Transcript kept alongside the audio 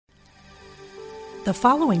The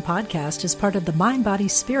following podcast is part of the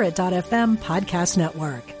MindBodySpirit.fm podcast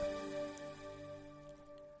network.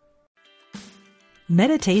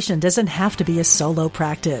 Meditation doesn't have to be a solo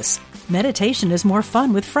practice. Meditation is more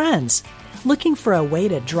fun with friends. Looking for a way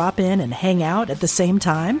to drop in and hang out at the same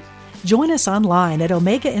time? Join us online at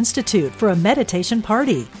Omega Institute for a meditation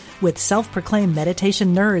party with self-proclaimed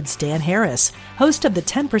meditation nerds Dan Harris, host of the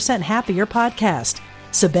 10% Happier podcast,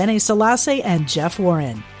 Sebene Selassie, and Jeff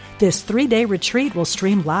Warren. This 3-day retreat will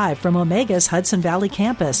stream live from Omega's Hudson Valley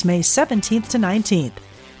campus May 17th to 19th.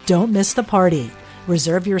 Don't miss the party.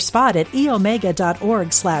 Reserve your spot at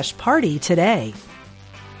eomega.org/party today.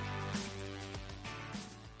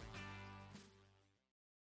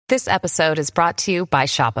 This episode is brought to you by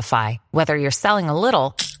Shopify. Whether you're selling a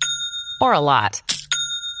little or a lot,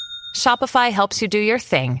 Shopify helps you do your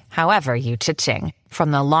thing, however you cha-ching.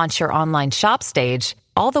 From the launch your online shop stage,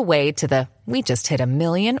 all the way to the we just hit 1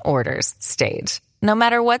 million orders stage. No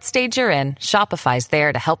matter what stage you're in, Shopify's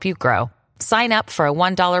there to help you grow. Sign up for a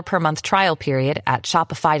 $1 per month trial period at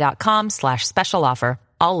shopify.com/special offer,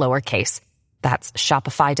 all lowercase. That's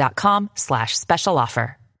shopify.com/special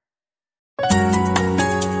offer.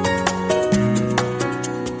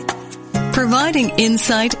 Providing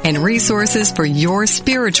insight and resources for your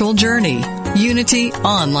spiritual journey. Unity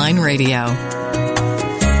Online Radio.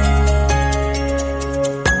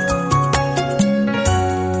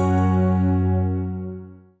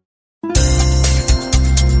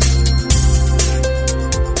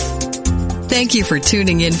 Thank you for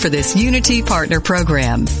tuning in for this Unity Partner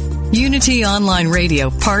Program. Unity Online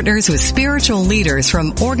Radio partners with spiritual leaders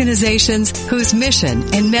from organizations whose mission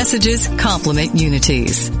and messages complement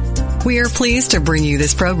Unity's. We are pleased to bring you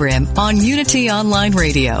this program on Unity Online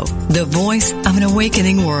Radio, the voice of an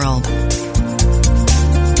awakening world.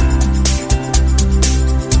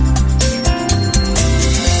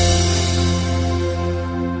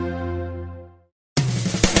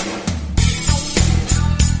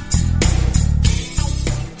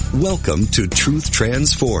 Welcome to Truth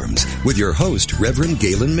Transforms with your host, Reverend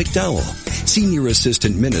Galen McDowell, Senior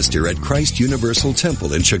Assistant Minister at Christ Universal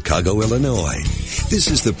Temple in Chicago, Illinois. This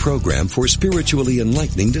is the program for spiritually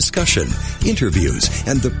enlightening discussion, interviews,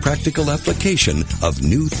 and the practical application of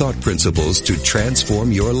new thought principles to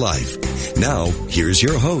transform your life. Now, here's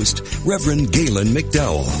your host, Reverend Galen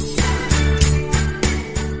McDowell.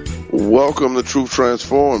 Welcome to Truth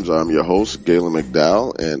Transforms. I'm your host, Galen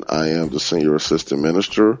McDowell, and I am the Senior Assistant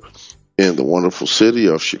Minister in the wonderful city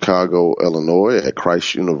of Chicago, Illinois at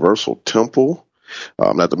Christ Universal Temple.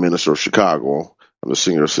 I'm not the Minister of Chicago. I'm the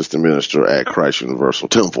Senior Assistant Minister at Christ Universal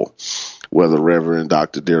Temple, where the Reverend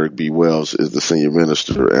Dr. Derek B. Wells is the Senior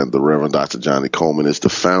Minister and the Reverend Dr. Johnny Coleman is the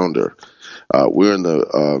founder. We're in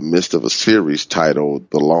the midst of a series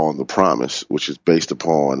titled The Law and the Promise, which is based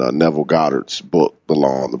upon Neville Goddard's book, The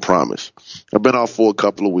Law and the Promise. I've been off for a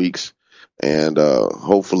couple of weeks, and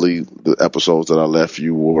hopefully the episodes that I left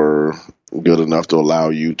you were good enough to allow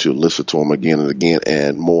you to listen to them again and again,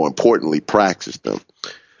 and more importantly, practice them.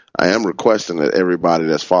 I am requesting that everybody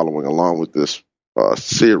that's following along with this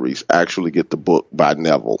series actually get the book by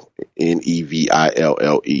Neville,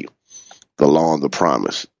 Neville, The Law and the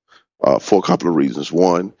Promise. For a couple of reasons.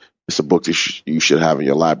 One, it's a book that you should have in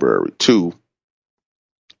your library. Two,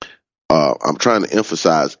 I'm trying to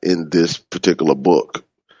emphasize in this particular book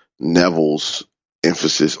Neville's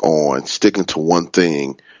emphasis on sticking to one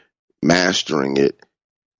thing, mastering it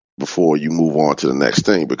before you move on to the next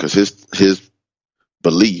thing, because his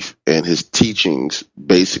belief and his teachings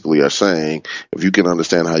basically are saying if you can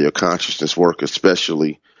understand how your consciousness works,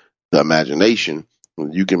 especially the imagination,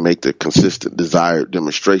 you can make the consistent desired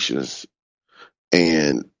demonstrations,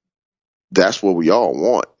 and that's what we all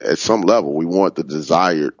want at some level. We want the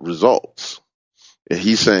desired results. And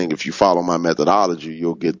he's saying if you follow my methodology,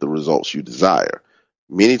 you'll get the results you desire.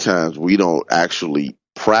 Many times we don't actually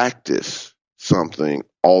practice something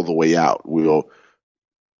all the way out. We'll,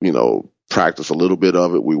 practice a little bit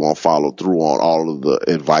of it. We won't follow through on all of the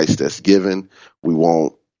advice that's given. We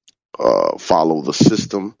won't follow the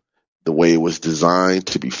system the way it was designed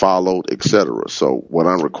to be followed, etc. So what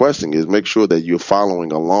I'm requesting is make sure that you're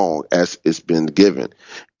following along as it's been given.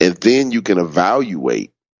 And then you can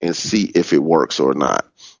evaluate and see if it works or not.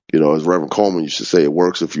 As Reverend Coleman used to say, it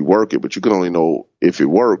works if you work it, but you can only know if it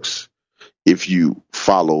works if you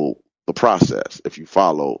follow the process, if you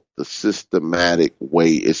follow the systematic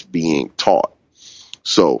way it's being taught.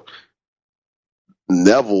 So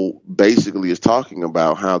Neville basically is talking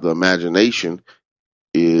about how the imagination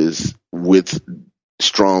is, with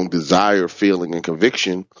strong desire, feeling, and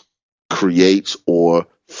conviction, creates or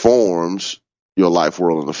forms your life,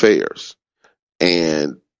 world, and affairs.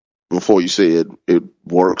 And before you say it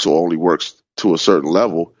works or only works to a certain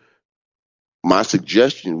level, my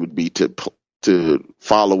suggestion would be to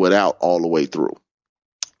follow it out all the way through.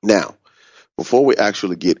 Now, before we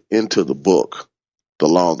actually get into the book, The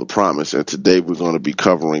Law of the Promise, and today we're going to be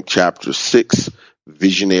covering Chapter 6,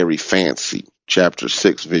 Visionary Fancy. Chapter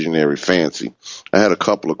 6, Visionary Fancy. I had a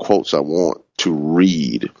couple of quotes I want to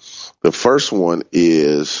read. The first one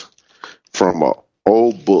is from an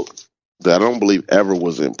old book that I don't believe ever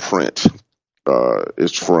was in print.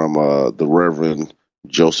 It's from the Reverend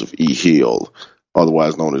Joseph E. Hill,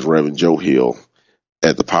 otherwise known as Reverend Joe Hill,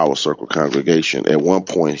 at the Power Circle congregation. At one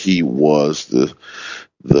point, he was the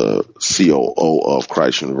COO of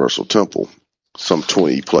Christ Universal Temple some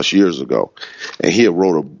 20 plus years ago. And he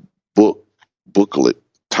wrote a booklet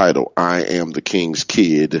titled, I Am the King's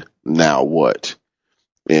Kid, Now What?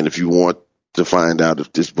 And if you want to find out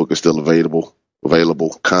if this book is still available,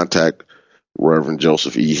 contact Reverend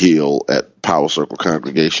Joseph E. Hill at Power Circle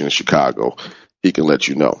congregation in Chicago. He can let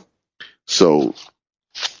you know. So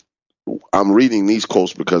I'm reading these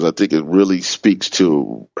quotes because I think it really speaks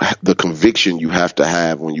to the conviction you have to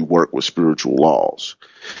have when you work with spiritual laws.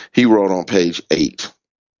 He wrote on page 8,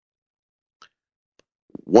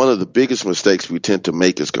 one of the biggest mistakes we tend to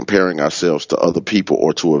make is comparing ourselves to other people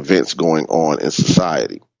or to events going on in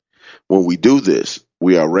society. When we do this,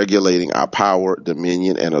 we are regulating our power,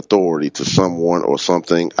 dominion, and authority to someone or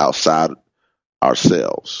something outside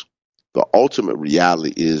ourselves. The ultimate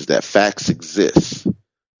reality is that facts exist,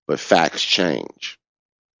 but facts change.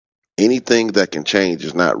 Anything that can change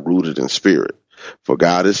is not rooted in spirit, for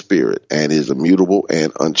God is spirit and is immutable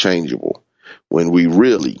and unchangeable. When we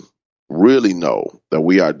really know that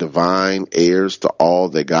we are divine heirs to all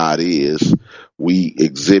that God is, we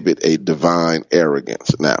exhibit a divine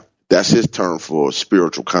arrogance. Now, that's his term for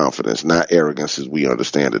spiritual confidence, not arrogance as we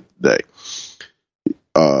understand it today.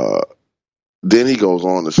 Then he goes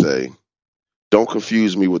on to say, don't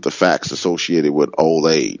confuse me with the facts associated with old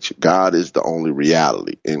age. God is the only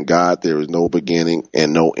reality. In God, there is no beginning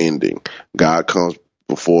and no ending. God comes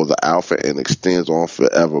before the Alpha and extends on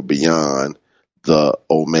forever beyond the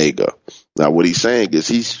Omega. Now, what he's saying is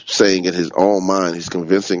he's saying in his own mind, he's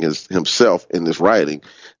convincing himself in this writing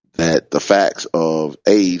that the facts of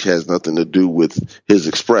age has nothing to do with his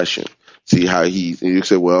expression. See how you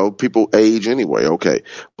say, well, people age anyway. Okay.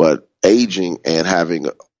 But aging and having,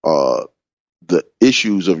 the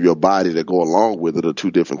issues of your body that go along with it are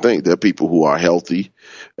two different things. There are people who are healthy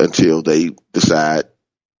until they decide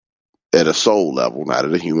at a soul level, not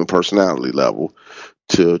at a human personality level,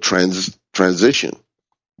 to transition.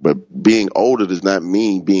 But being older does not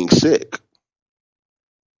mean being sick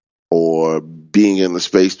or being in the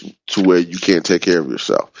space to where you can't take care of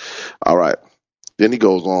yourself. All right. Then he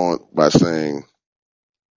goes on by saying,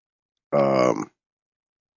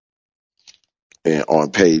 and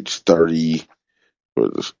on page 40,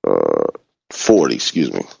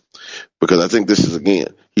 excuse me, because I think this is, again,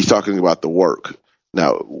 he's talking about the work.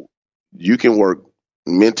 Now, you can work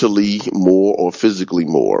mentally more or physically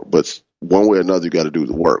more, but one way or another, you got to do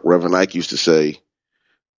the work. Reverend Ike used to say,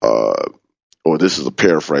 or this is a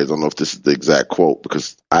paraphrase, I don't know if this is the exact quote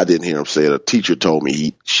because I didn't hear him say it. A teacher told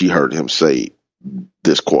me she heard him say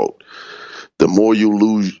this quote. The more you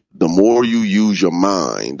use your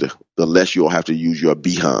mind, the less you'll have to use your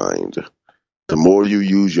behind. The more you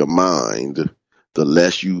use your mind, the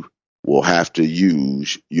less you will have to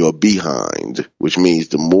use your behind, which means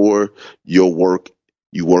the more you work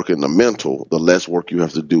in the mental, the less work you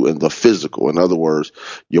have to do in the physical. In other words,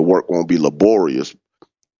 your work won't be laborious.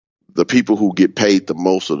 The people who get paid the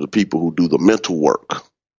most are the people who do the mental work,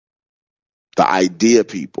 the idea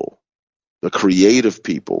people, the creative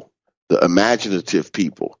people, the imaginative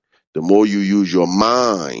people. The more you use your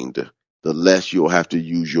mind, the less you'll have to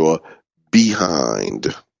use your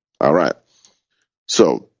behind. All right.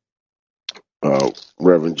 So,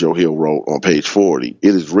 Reverend Joe Hill wrote on page 40,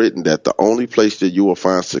 it is written that the only place that you will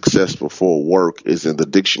find success before work is in the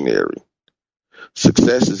dictionary.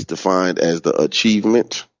 Success is defined as the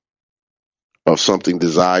achievement of something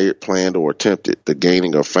desired, planned, or attempted, the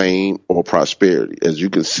gaining of fame or prosperity. As you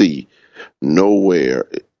can see, nowhere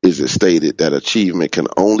is it stated that achievement can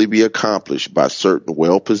only be accomplished by certain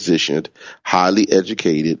well-positioned, highly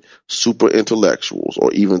educated, super intellectuals,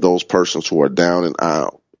 or even those persons who are down and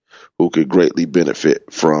out who could greatly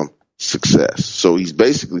benefit from success. So he's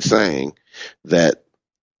basically saying that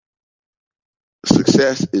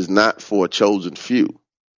success is not for a chosen few,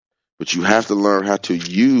 but you have to learn how to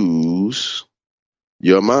use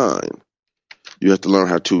your mind. You have to learn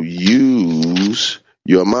how to use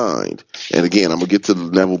your mind. And again, I'm going to get to the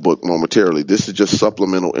Neville book momentarily. This is just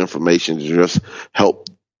supplemental information to just help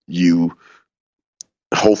you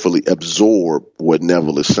hopefully absorb what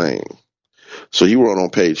Neville is saying. So he wrote on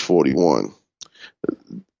page 41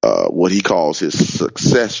 what he calls his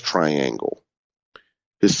success triangle.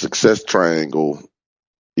 His success triangle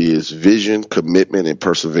is vision, commitment, and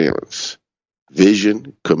perseverance.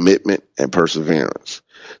 Vision, commitment, and perseverance.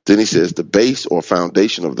 Then he says the base or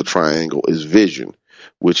foundation of the triangle is vision,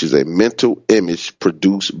 which is a mental image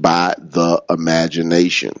produced by the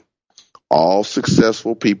imagination. All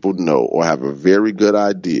successful people know or have a very good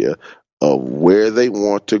idea of where they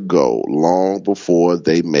want to go long before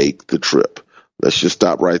they make the trip. Let's just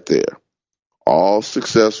stop right there. All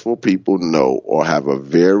successful people know or have a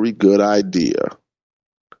very good idea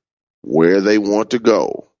where they want to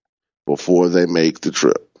go before they make the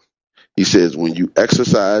trip. He says, when you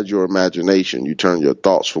exercise your imagination, you turn your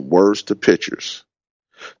thoughts from words to pictures.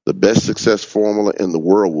 The best success formula in the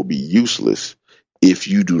world will be useless if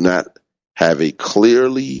you do not have a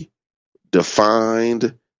clearly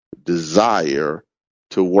defined desire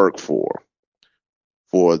to work for.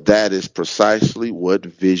 For that is precisely what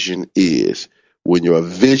vision is. When your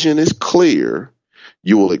vision is clear,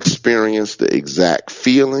 you will experience the exact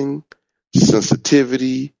feeling,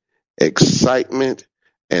 sensitivity, excitement,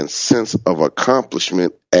 and sense of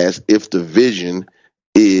accomplishment as if the vision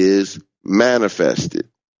is manifested.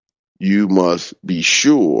 You must be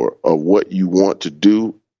sure of what you want to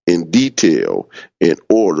do in detail in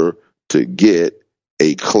order to get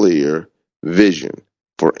a clear vision.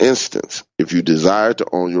 For instance, if you desire to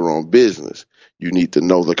own your own business, you need to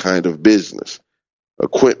know the kind of business,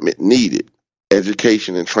 equipment needed,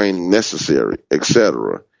 education and training necessary,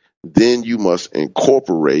 etc. Then you must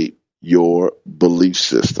incorporate your belief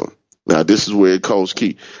system. Now, this is where it goes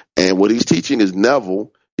key. And what he's teaching is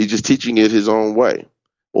Neville. He's just teaching it his own way.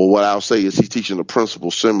 Or what I'll say is he's teaching a principle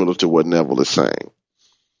similar to what Neville is saying.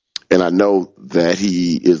 And I know that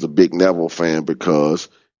he is a big Neville fan because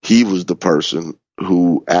he was the person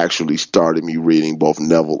who actually started me reading both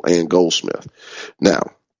Neville and Goldsmith. Now,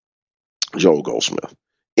 Joel Goldsmith.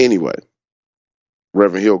 Anyway,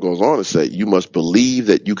 Reverend Hill goes on to say, you must believe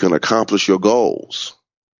that you can accomplish your goals.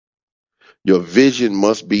 Your vision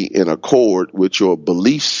must be in accord with your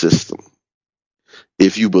belief system.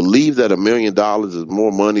 If you believe that $1 million is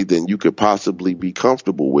more money than you could possibly be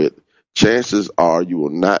comfortable with, chances are you will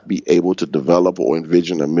not be able to develop or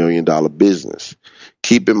envision $1 million business.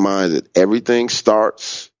 Keep in mind that everything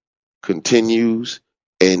starts, continues,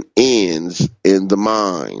 and ends in the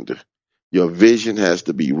mind. Your vision has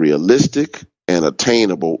to be realistic and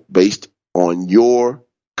attainable based on your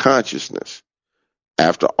consciousness.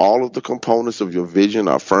 After all of the components of your vision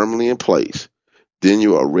are firmly in place, then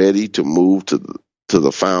you are ready to move to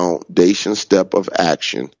the foundation step of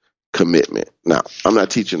action, commitment. Now, I'm not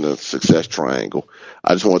teaching the success triangle.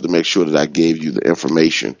 I just wanted to make sure that I gave you the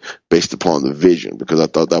information based upon the vision because I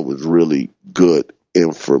thought that was really good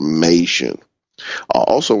information. I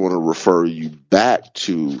also want to refer you back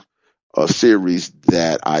to a series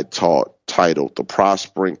that I taught titled The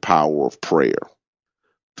Prospering Power of Prayer.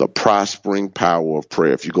 The Prospering Power of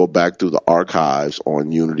Prayer. If you go back through the archives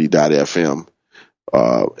on unity.fm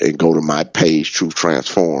and go to my page, Truth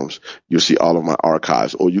Transforms, you'll see all of my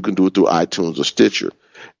archives, or you can do it through iTunes or Stitcher.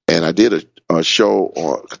 And I did a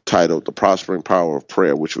show titled The Prospering Power of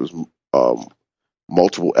Prayer, which was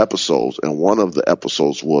multiple episodes, and one of the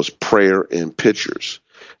episodes was Prayer in Pictures.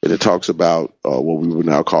 And it talks about what we would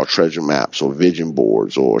now call treasure maps or vision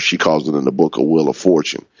boards, or she calls it in the book A Wheel of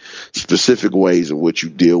Fortune, specific ways in which you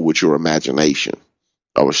deal with your imagination.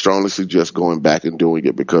 I would strongly suggest going back and doing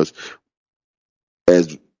it because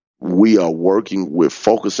as we are working with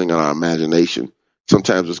focusing on our imagination,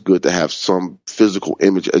 sometimes it's good to have some physical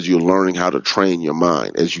image as you're learning how to train your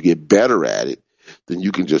mind. As you get better at it, then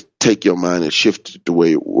you can just take your mind and shift it the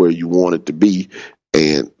way where you want it to be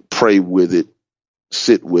and pray with it,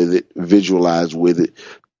 sit with it, visualize with it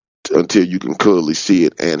until you can clearly see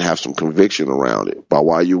it and have some conviction around it. But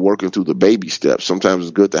while you're working through the baby steps, sometimes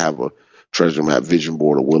it's good to have a treasure map, vision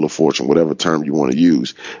board, or wheel of fortune, whatever term you want to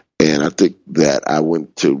use. And I think that I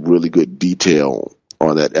went to really good detail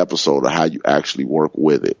on that episode of how you actually work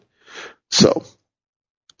with it. So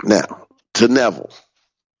now to Neville.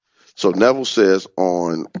 So Neville says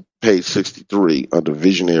on page 63 under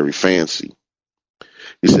Visionary Fancy,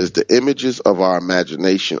 he says, the images of our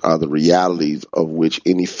imagination are the realities of which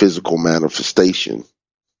any physical manifestation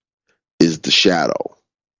is the shadow.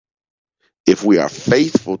 If we are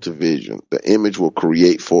faithful to vision, the image will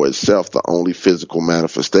create for itself the only physical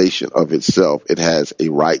manifestation of itself it has a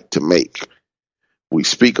right to make. We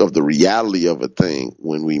speak of the reality of a thing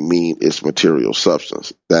when we mean its material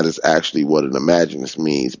substance. That is actually what an imaginist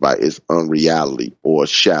means by its unreality or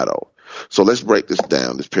shadow. So let's break this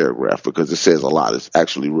down, this paragraph, because it says a lot. It's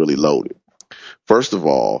actually really loaded. First of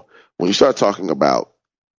all, when you start talking about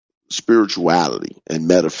spirituality and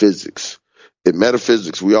metaphysics, in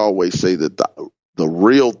metaphysics, we always say that the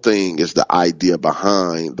real thing is the idea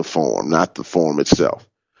behind the form, not the form itself.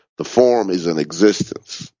 The form is an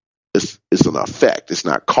existence. It's an effect. It's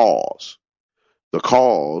not cause. The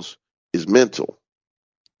cause is mental.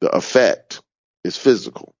 The effect is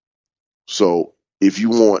physical. So if you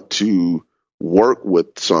want to work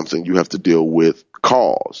with something, you have to deal with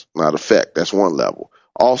cause, not effect. That's one level.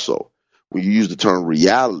 Also, when you use the term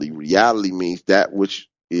reality, reality means that which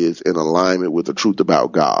is in alignment with the truth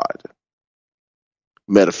about God.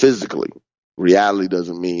 Metaphysically, reality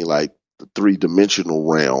doesn't mean like the three-dimensional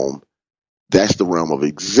realm. That's the realm of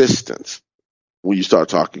existence. When you start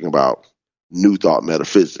talking about New Thought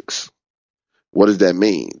metaphysics, what does that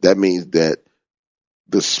mean? That means that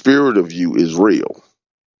the spirit of you is real.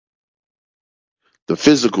 The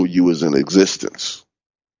physical you is in existence.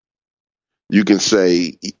 You can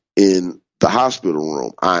say in the hospital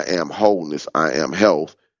room, I am wholeness, I am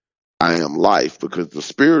health, I am life, because the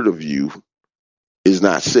spirit of you is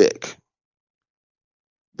not sick.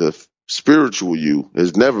 The spiritual you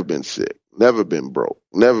has never been sick, never been broke,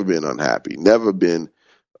 never been unhappy, never been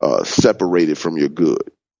separated from your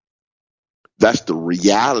good. That's the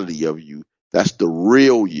reality of you. That's the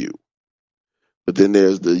real you. But then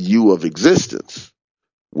there's the you of existence,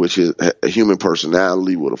 which is a human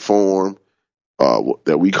personality with a form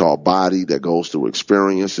that we call body, that goes through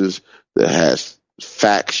experiences, that has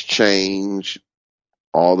facts change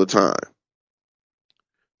all the time.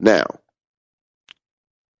 Now,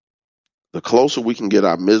 the closer we can get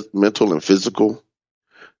our mental and physical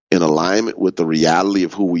in alignment with the reality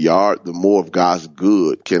of who we are, the more of God's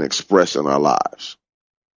good can express in our lives.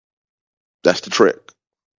 That's the trick.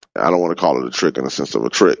 I don't want to call it a trick in the sense of a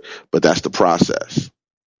trick, but that's the process.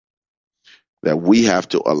 That we have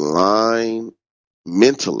to align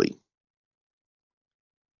mentally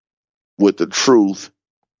with the truth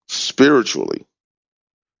spiritually,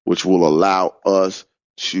 which will allow us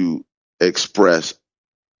to express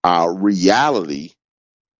our reality,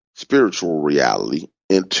 spiritual reality,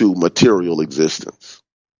 into material existence.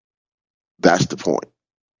 That's the point.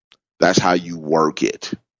 That's how you work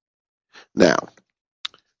it. Now,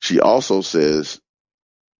 she also says,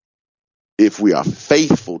 if we are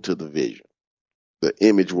faithful to the vision, the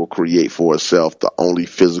image will create for itself the only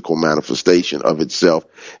physical manifestation of itself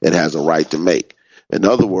it has a right to make. In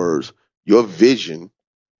other words, your vision,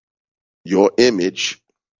 your image,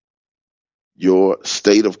 your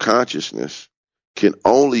state of consciousness can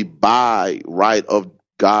only, by right of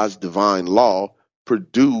God's divine law,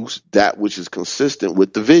 produce that which is consistent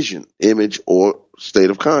with the vision, image, or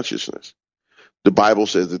state of consciousness. The Bible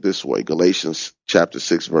says it this way, Galatians chapter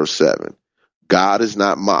 6, verse 7. God is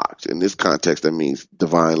not mocked. In this context, that means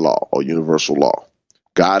divine law or universal law.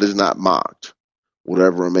 God is not mocked.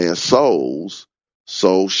 Whatever a man sows,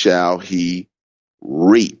 so shall he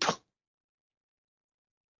reap.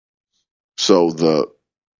 So the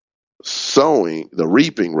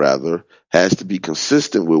reaping rather, has to be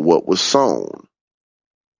consistent with what was sown.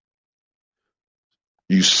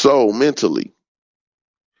 You sow mentally.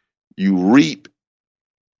 You reap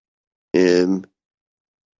in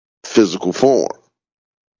physical form.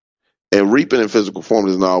 And reaping in physical form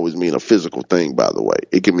doesn't always mean a physical thing, by the way.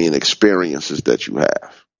 It can mean experiences that you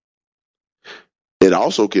have. It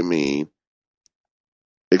also can mean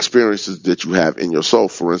experiences that you have in your soul.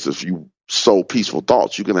 For instance, if you sow peaceful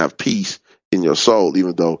thoughts, you can have peace in your soul,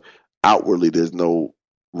 even though outwardly there's no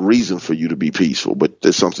reason for you to be peaceful, but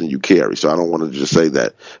there's something you carry. So I don't want to just say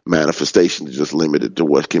that manifestation is just limited to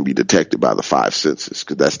what can be detected by the five senses,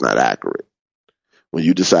 because that's not accurate. When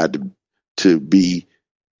you decide to be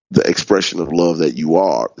the expression of love that you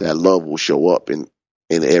are, that love will show up in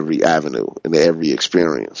every avenue, in every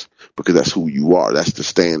experience, because that's who you are. That's the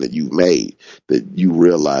stand that you've made, that you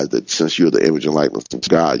realize that since you're the image and likeness of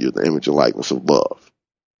God, you're the image and likeness of love.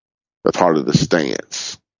 That's part of the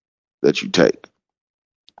stance that you take.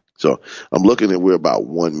 So I'm looking at, we're about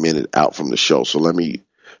 1 minute out from the show. So let me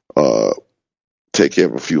take care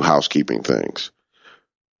of a few housekeeping things.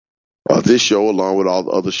 This show, along with all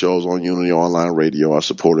the other shows on Unity Online Radio, are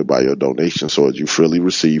supported by your donation. So as you freely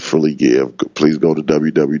receive, freely give, please go to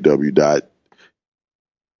www.unity.fm,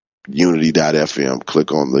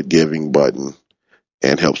 click on the giving button,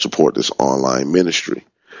 and help support this online ministry.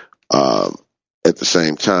 At the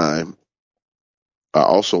same time, I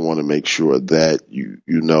also want to make sure that you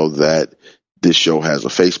know that This show has a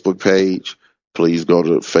Facebook page. Please go to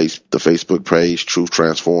the Facebook page, Truth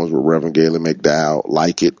Transforms with Reverend Galen McDowell.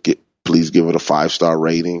 Like it. Please give it a 5-star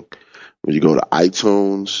rating. When you go to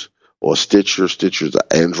iTunes or Stitcher, Stitcher's an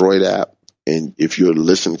Android app. And if you're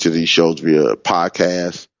listening to these shows via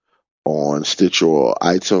podcast on Stitcher or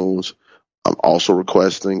iTunes, I'm also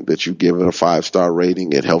requesting that you give it a 5-star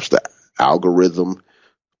rating. It helps the algorithm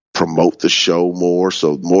promote the show more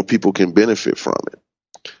so more people can benefit from it.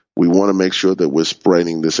 We want to make sure that we're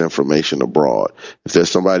spreading this information abroad. If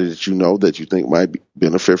there's somebody that you know that you think might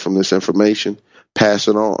benefit from this information, pass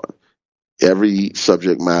it on. Every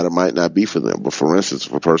subject matter might not be for them, but for instance,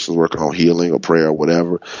 if a person's working on healing or prayer or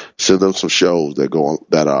whatever, send them some shows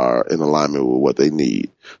that are in alignment with what they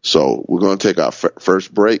need. So we're going to take our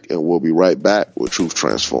first break, and we'll be right back with Truth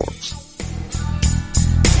Transforms.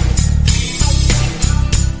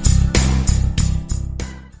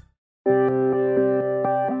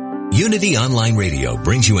 Unity Online Radio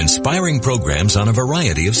brings you inspiring programs on a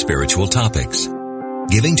variety of spiritual topics.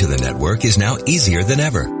 Giving to the network is now easier than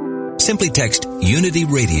ever. Simply text Unity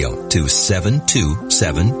Radio to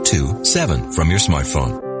 72727 from your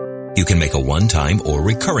smartphone. You can make a one-time or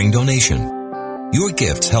recurring donation. Your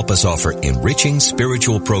gifts help us offer enriching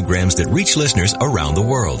spiritual programs that reach listeners around the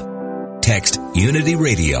world. Text Unity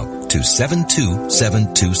Radio to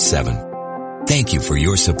 72727. Thank you for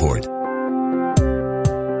your support.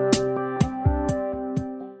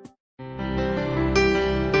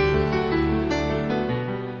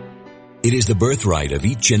 It is the birthright of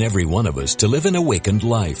each and every one of us to live an awakened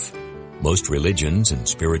life. Most religions and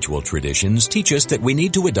spiritual traditions teach us that we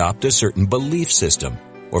need to adopt a certain belief system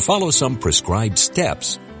or follow some prescribed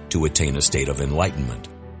steps to attain a state of enlightenment.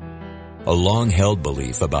 A long-held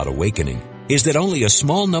belief about awakening is that only a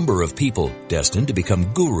small number of people destined to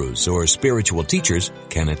become gurus or spiritual teachers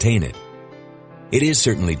can attain it. It is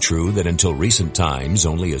certainly true that until recent times,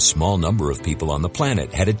 only a small number of people on the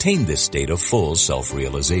planet had attained this state of full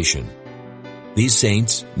self-realization. These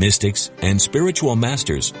saints, mystics, and spiritual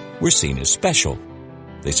masters were seen as special.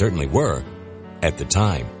 They certainly were, at the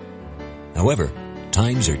time. However,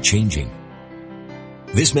 times are changing.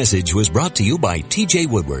 This message was brought to you by T.J.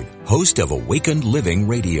 Woodward, host of Awakened Living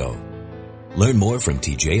Radio. Learn more from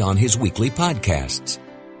T.J. on his weekly podcasts.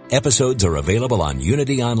 Episodes are available on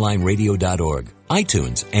unityonlineradio.org,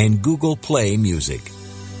 iTunes, and Google Play Music.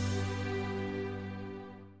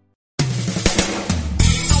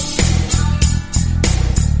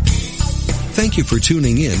 Thank you for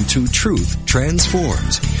tuning in to Truth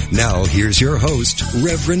Transforms. Now, here's your host,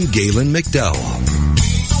 Reverend Galen McDowell.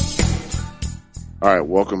 All right,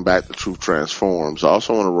 welcome back to Truth Transforms. I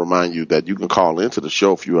also want to remind you that you can call into the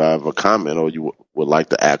show if you have a comment or you would like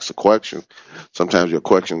to ask a question. Sometimes your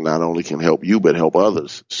question not only can help you, but help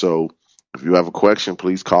others. So if you have a question,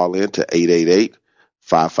 please call in to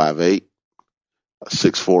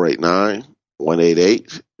 888-558-6489,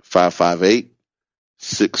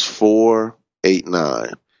 1-888-558-6489.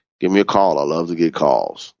 Give me a call. I love to get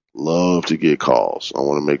calls. I want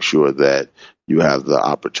to make sure that you have the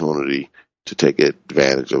opportunity to take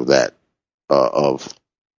advantage of that, of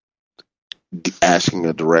asking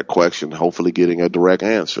a direct question, hopefully getting a direct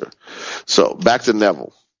answer. So back to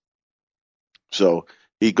Neville. So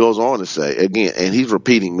he goes on to say, again, and he's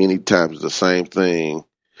repeating many times the same thing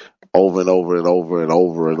over and over and over and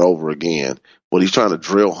over and over again, but he's trying to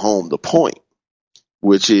drill home the point,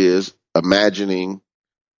 which is imagining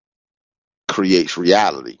creates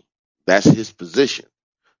reality. That's his position.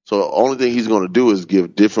 So the only thing he's going to do is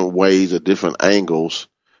give different ways or different angles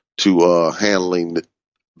to handling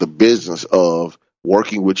the business of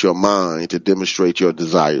working with your mind to demonstrate your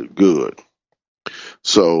desired good.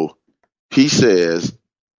 So he says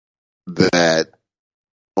that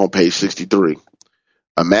on page 63,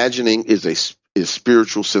 imagining is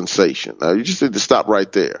spiritual sensation. Now you just need to stop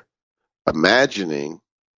right there. Imagining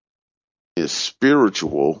is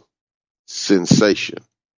spiritual sensation.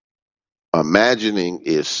 Imagining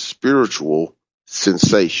is spiritual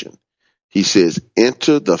sensation. He says,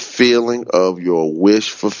 enter the feeling of your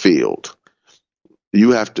wish fulfilled.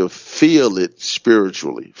 You have to feel it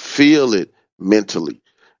spiritually, feel it mentally,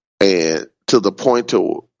 and to the point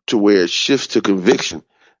to where it shifts to conviction.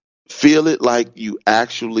 Feel it like you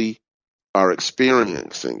actually are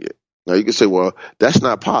experiencing it. Now you can say, well, that's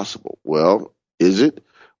not possible. Well, is it?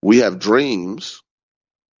 We have dreams,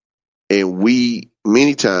 and we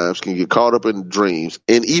many times can get caught up in dreams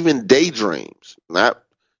and even daydreams, not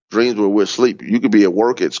dreams where we're sleeping. You could be at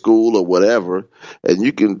work, at school, or whatever, and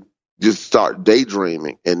you can just start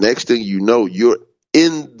daydreaming. And next thing you know, you're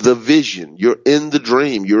in the vision, you're in the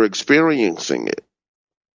dream, you're experiencing it.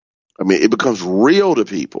 I mean, it becomes real to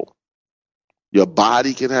people. Your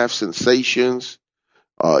body can have sensations.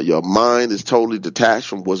 Your mind is totally detached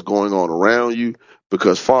from what's going on around you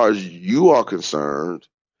because as far as you are concerned,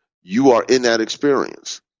 you are in that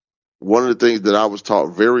experience. One of the things that I was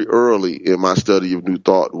taught very early in my study of New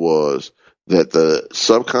Thought was that the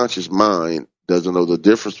subconscious mind doesn't know the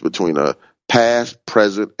difference between a past,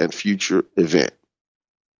 present, and future event.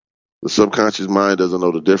 The subconscious mind doesn't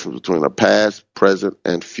know the difference between a past, present,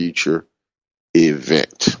 and future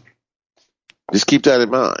event. Just keep that in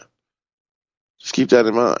mind. Just keep that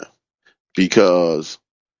in mind. Because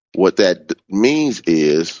what that means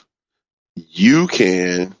is you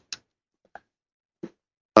can,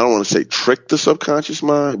 I don't want to say trick the subconscious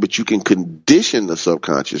mind, but you can condition the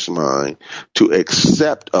subconscious mind to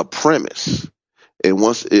accept a premise. And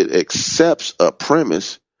once it accepts a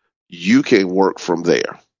premise, you can work from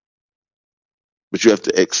there. But you have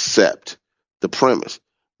to accept the premise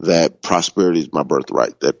that prosperity is my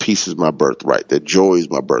birthright, that peace is my birthright, that joy is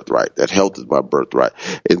my birthright, that health is my birthright,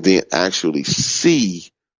 and then actually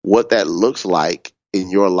see what that looks like in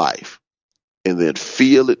your life and then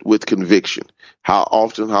feel it with conviction. How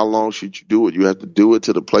often, how long should you do it? You have to do it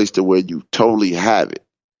to the place to where you totally have it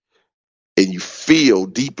and you feel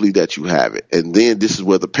deeply that you have it. And then this is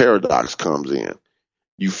where the paradox comes in.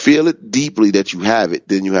 You feel it deeply that you have it,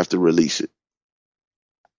 then you have to release it.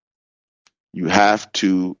 You have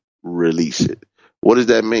to release it. What does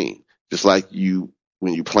that mean? Just like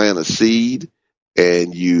when you plant a seed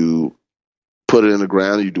and you put it in the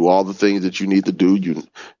ground, you do all the things that you need to do.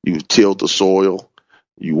 You till the soil,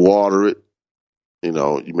 you water it,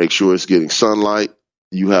 you make sure it's getting sunlight.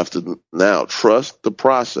 You have to now trust the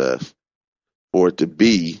process for it to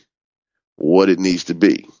be what it needs to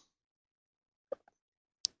be.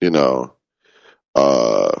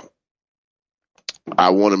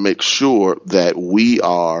 I want to make sure that we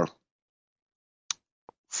are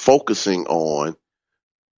focusing on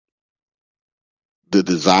the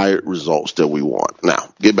desired results that we want.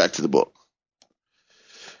 Now, get back to the book.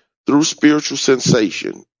 Through spiritual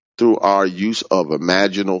sensation, through our use of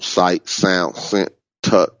imaginal sight, sound, scent,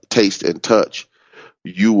 taste, and touch,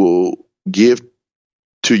 you will give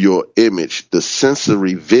to your image the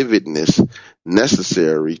sensory vividness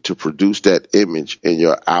necessary to produce that image in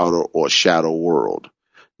your outer or shadow world.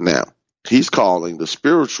 Now, he's calling the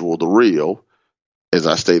spiritual the real, as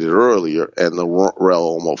I stated earlier, and the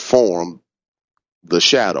realm of form the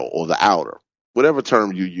shadow or the outer. Whatever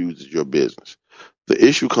term you use is your business. The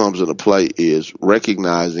issue comes into play is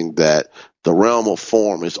recognizing that the realm of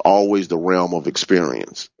form is always the realm of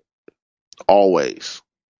experience. Always.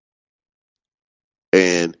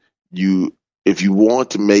 And if you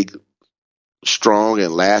want to make strong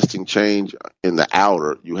and lasting change in the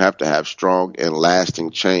outer, you have to have strong and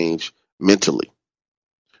lasting change mentally,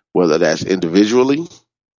 whether that's individually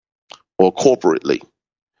or corporately,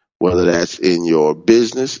 whether that's in your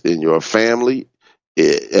business, in your family,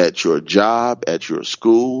 at your job, at your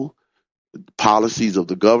school, policies of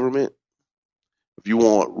the government. If you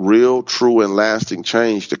want real, true, and lasting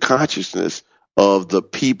change, the consciousness of the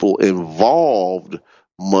people involved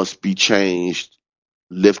must be changed,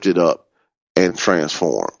 lifted up, and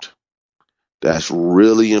transformed. That's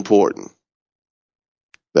really important.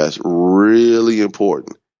 That's really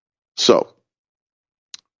important. So,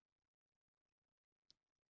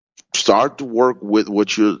 start to work with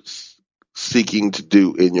what you're seeking to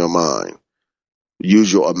do in your mind.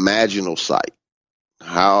 Use your imaginal sight.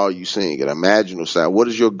 How are you seeing it? Imaginal sight. What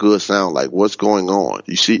does your good sound like? What's going on?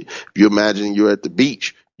 You see, if you imagine you're at the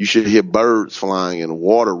beach, you should hear birds flying and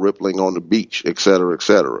water rippling on the beach, et cetera, et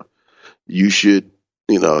cetera. You should,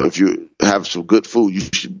 if you have some good food, you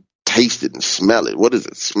should taste it and smell it. What does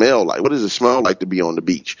it smell like? What does it smell like to be on the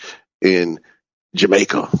beach in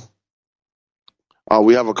Jamaica?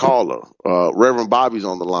 We have a caller. Reverend Bobby's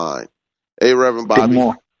on the line. Hey, Reverend Bobby.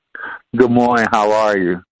 Good morning. How are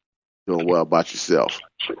you? Doing well. About yourself?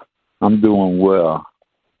 I'm doing well.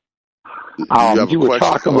 You were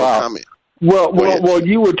talking about comment? Well,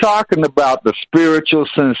 you were talking about the spiritual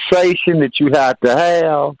sensation that you had to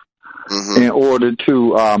have in order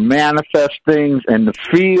to manifest things and to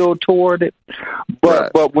feel toward it.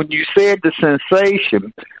 But when you said the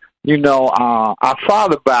sensation, I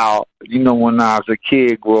thought about, when I was a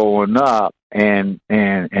kid growing up and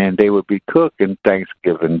they would be cooking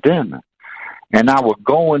Thanksgiving dinner. And I would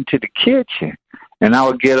go into the kitchen and I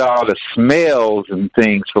would get all the smells and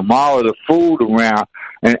things from all of the food around.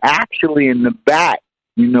 And actually in the back,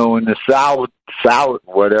 in the salad,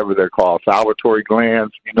 whatever they're called, salivatory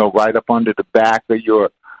glands, right up under the back of your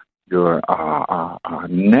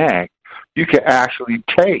neck, you can actually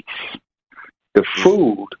taste the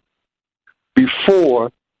food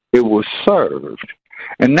before it was served.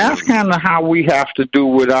 And that's kind of how we have to do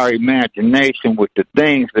with our imagination, with the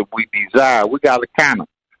things that we desire. We got to kind of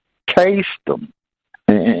taste them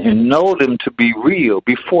and know them to be real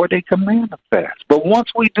before they can manifest. But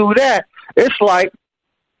once we do that, it's like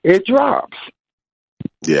it drops.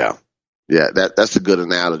 Yeah. That's a good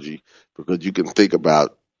analogy, because you can think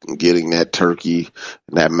about getting that turkey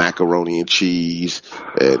and that macaroni and cheese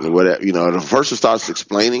and whatever, the person starts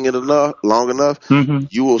explaining it long enough,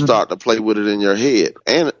 you will start to play with it in your head.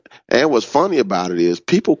 And what's funny about it is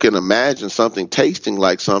people can imagine something tasting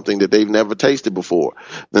like something that they've never tasted before.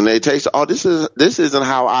 Then they taste, this isn't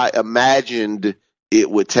how I imagined it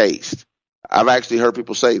would taste. I've actually heard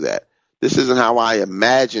people say that. This isn't how I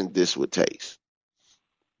imagined this would taste.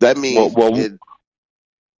 That means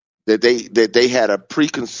that they had a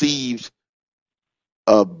preconceived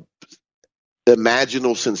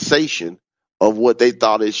imaginal sensation of what they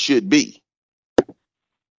thought it should be.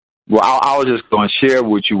 Well, I was just going to share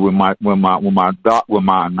with you when my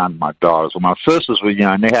sisters were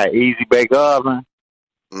young, they had Easy Bake Oven,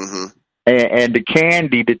 and the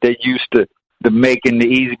candy that they used to make in the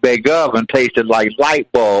Easy Bake Oven tasted like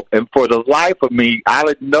light bulb. And for the life of me, I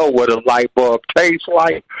didn't know what a light bulb tastes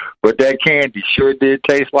like, but that candy sure did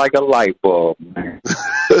taste like a light bulb, man.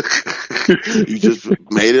 You just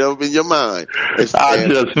made it up in your mind. I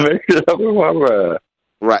just made it up in my mind.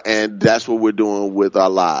 Right, and that's what we're doing with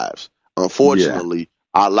our lives. Unfortunately,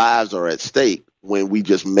 our lives are at stake when we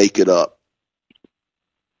just make it up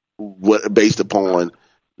based upon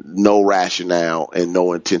no rationale and no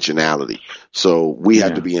intentionality. So we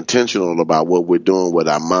have to be intentional about what we're doing with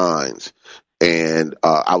our minds. And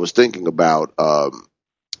I was thinking about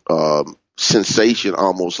sensation,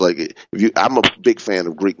 almost like I'm a big fan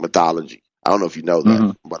of Greek mythology. I don't know if you know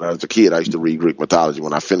that, but as a kid, I used to read Greek mythology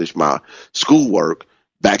when I finished my schoolwork.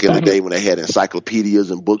 Back in the day when they had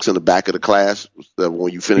encyclopedias and books in the back of the class,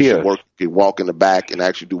 when you finish your work, you could walk in the back and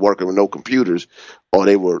actually do work with no computers, or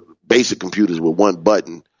they were basic computers with one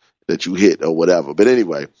button that you hit or whatever. But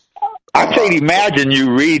anyway, I can't imagine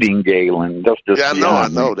you reading, Galen. I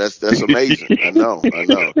know. That's amazing. I know.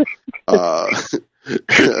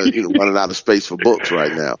 Running out of space for books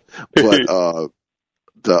right now. But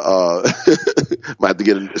might have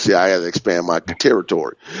to I had to expand my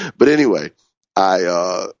territory. But anyway,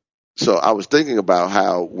 so I was thinking about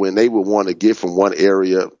how when they would want to get from one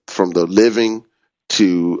area, from the living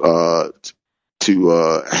to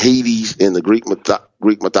Hades in the Greek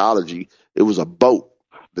mythology, it was a boat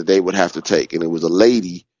that they would have to take, and it was a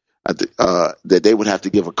lady that they would have to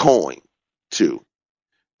give a coin to.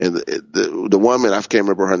 And the woman, I can't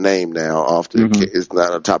remember her name now, it's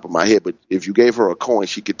not on top of my head, but if you gave her a coin,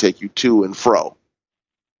 she could take you to and fro.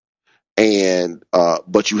 And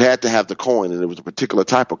but you had to have the coin, and it was a particular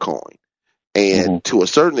type of coin. And to a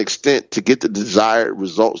certain extent, to get the desired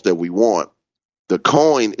results that we want, the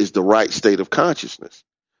coin is the right state of consciousness.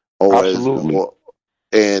 Absolutely.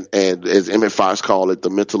 And as Emmett Fox called it, the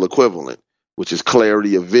mental equivalent, which is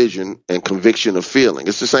clarity of vision and conviction of feeling.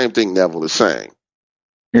 It's the same thing Neville is saying.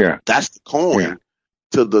 Yeah. That's the coin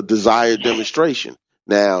to the desired demonstration.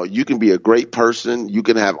 Now, you can be a great person. You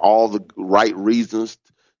can have all the right reasons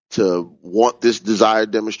to want this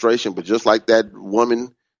desired demonstration, but just like that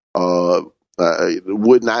woman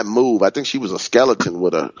would not move. I think she was a skeleton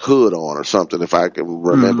with a hood on or something, if I can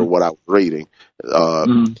remember what I was reading.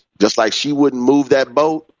 Just like she wouldn't move that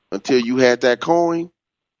boat until you had that coin,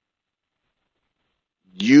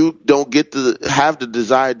 you don't get to have the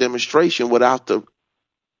desired demonstration without the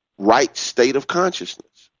right state of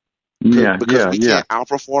consciousness. Because we can't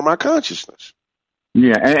outperform our consciousness.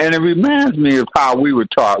 Yeah, and it reminds me of how we were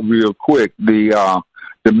taught real quick, the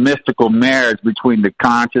mystical marriage between the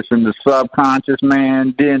conscious and the subconscious,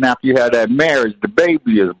 man. Then after you have that marriage, the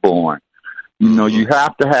baby is born. You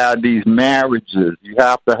have to have these marriages. You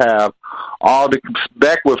have to have all the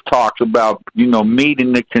Beckwith talks about,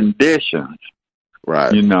 meeting the conditions.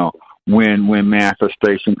 Right. When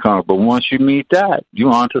manifestation comes. But once you meet that,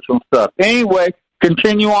 you're onto some stuff. Anyway,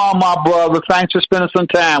 continue on, my brother. Thanks for spending some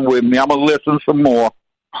time with me. I'm going to listen some more.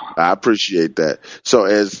 I appreciate that. So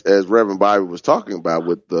as Reverend Bobby was talking about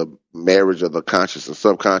with the marriage of the conscious and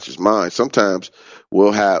subconscious mind, sometimes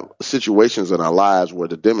we'll have situations in our lives where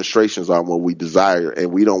the demonstrations are what we desire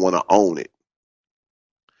and we don't want to own it.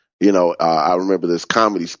 I remember this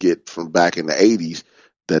comedy skit from back in the 80s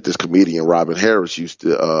that this comedian Robin Harris used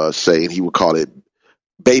to say, and he would call it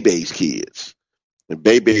Bebe's Kids. And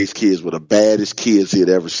Bebe's Kids were the baddest kids he had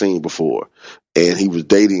ever seen before. And he was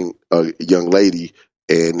dating a young lady,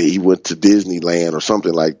 and he went to Disneyland or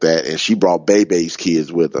something like that, and she brought Bebe's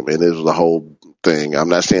Kids with him. And it was a whole thing. I'm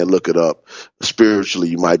not saying look it up. Spiritually,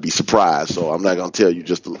 you might be surprised. So I'm not going to tell you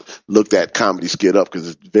just to look that comedy skit up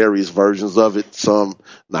because there's various versions of it, some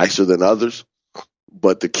nicer than others.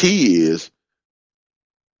 But the key is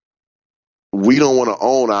we don't want to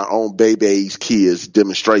own our own baby's kids'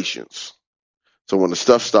 demonstrations. So when the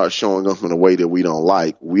stuff starts showing up in a way that we don't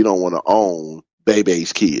like, we don't want to own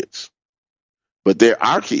baby's kids. But they're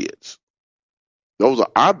our kids. Those are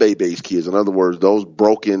our baby's kids. In other words, those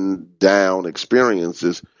broken down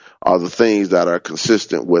experiences are the things that are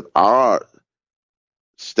consistent with our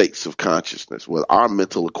states of consciousness, with our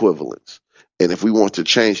mental equivalents. And if we want to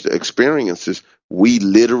change the experiences, we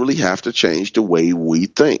literally have to change the way we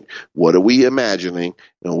think. What are we imagining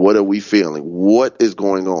and what are we feeling? What is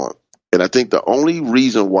going on? And I think the only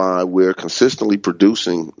reason why we're consistently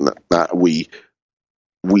producing, we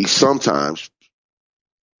sometimes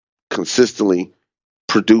consistently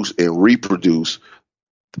produce and reproduce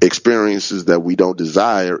experiences that we don't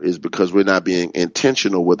desire is because we're not being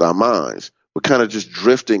intentional with our minds. We're kind of just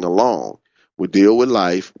drifting along. We deal with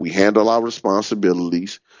life. We handle our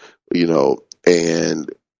responsibilities, and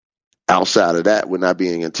outside of that, we're not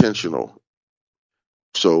being intentional.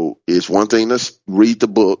 So it's one thing to read the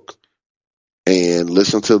book and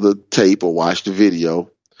listen to the tape or watch the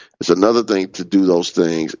video. It's another thing to do those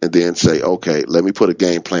things and then say, okay, let me put a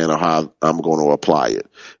game plan on how I'm going to apply it.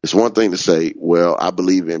 It's one thing to say, well, I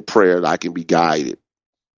believe in prayer that I can be guided.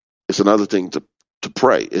 It's another thing to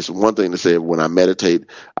pray. It's one thing to say, when I meditate,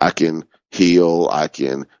 I can heal, I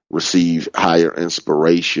can receive higher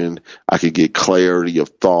inspiration, I can get clarity of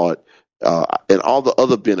thought, and all the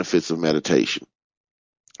other benefits of meditation.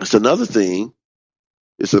 It's another thing.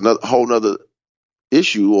 It's another whole nother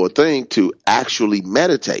issue or thing to actually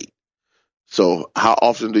meditate. So how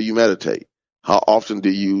often do you meditate? How often do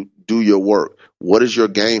you do your work? What is your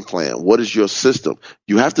game plan? What is your system?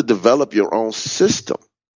 You have to develop your own system.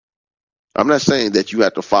 I'm not saying that you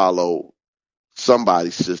have to follow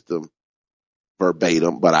somebody's system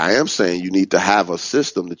verbatim, but I am saying you need to have a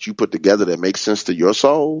system that you put together that makes sense to your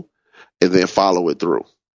soul and then follow it through.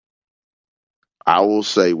 I will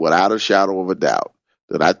say without a shadow of a doubt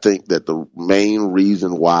that I think that the main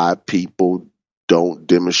reason why people don't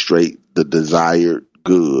demonstrate the desired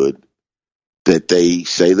good that they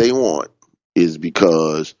say they want is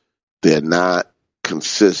because they're not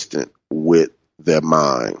consistent with their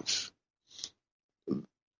minds.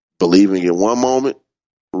 Believing in one moment,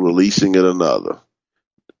 releasing it another.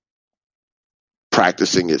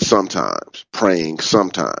 Practicing it sometimes, praying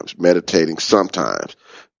sometimes, meditating sometimes,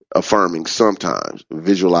 affirming sometimes,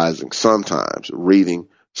 visualizing sometimes, reading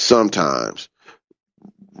sometimes,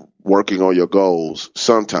 working on your goals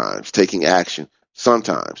sometimes, taking action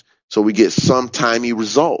sometimes. So we get sometimey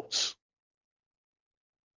results.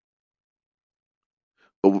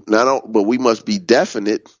 But we must be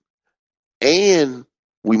definite and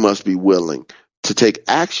we must be willing to take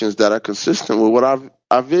actions that are consistent with what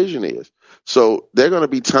our vision is. So there are going to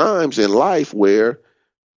be times in life where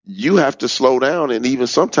you have to slow down and even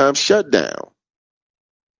sometimes shut down.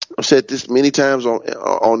 I've said this many times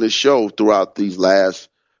on this show throughout these last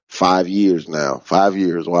 5 years now. 5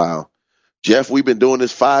 years, wow. Jeff, we've been doing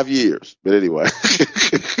this 5 years. But anyway,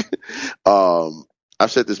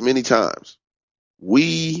 I've said this many times.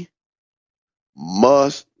 We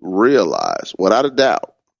must realize, without a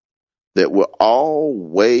doubt, that we're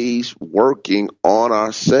always working on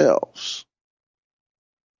ourselves.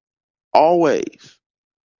 Always.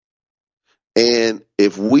 And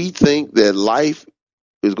if we think that life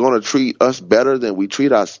is going to treat us better than we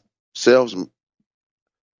treat ourselves,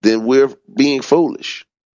 then we're being foolish.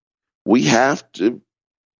 We have to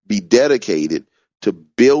be dedicated to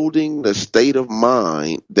building the state of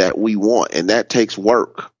mind that we want, and that takes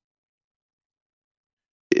work.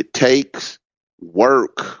 It takes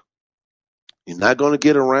work. You're not going to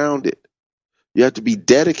get around it. You have to be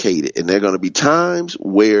dedicated, and there are going to be times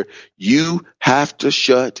where you have to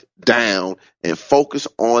shut down and focus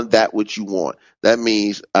on that which you want. That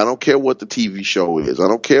means I don't care what the TV show is. I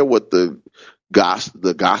don't care what the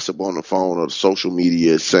gossip on the phone or the social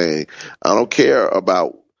media is saying. I don't care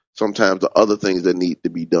about sometimes the other things that need to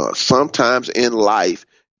be done. Sometimes in life,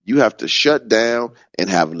 you have to shut down and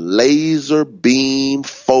have laser beam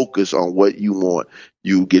focus on what you want.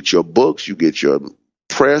 You get your books, you get your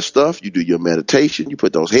prayer stuff, you do your meditation, you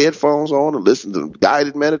put those headphones on and listen to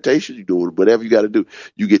guided meditation, you do whatever you got to do.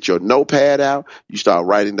 You get your notepad out, you start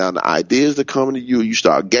writing down the ideas that come to you, you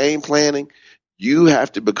start game planning. You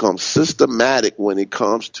have to become systematic when it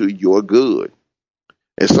comes to your good.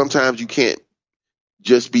 And sometimes you can't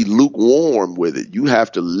just be lukewarm with it. You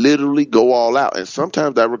have to literally go all out. And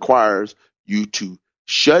sometimes that requires you to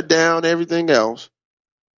shut down everything else.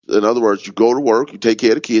 In other words, you go to work, you take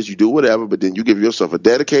care of the kids, you do whatever, but then you give yourself a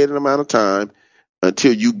dedicated amount of time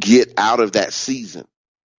until you get out of that season.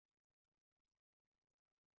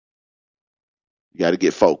 You got to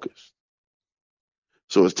get focused.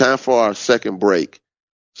 So it's time for our second break.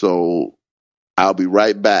 So I'll be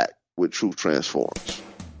right back with Truth Transforms.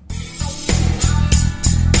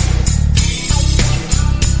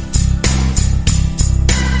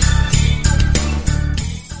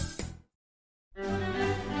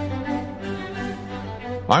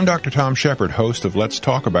 I'm Dr. Tom Shepard, host of Let's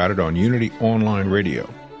Talk About It on Unity Online Radio.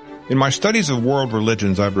 In my studies of world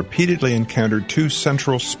religions, I've repeatedly encountered two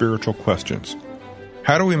central spiritual questions.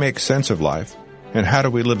 How do we make sense of life, and how do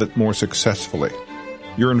we live it more successfully?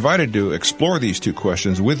 You're invited to explore these two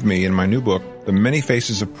questions with me in my new book, The Many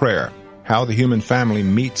Faces of Prayer, How the Human Family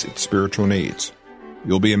Meets Its Spiritual Needs.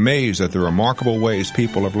 You'll be amazed at the remarkable ways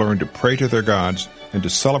people have learned to pray to their gods and to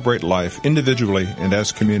celebrate life individually and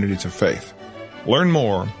as communities of faith. Learn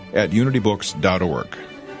more at unitybooks.org.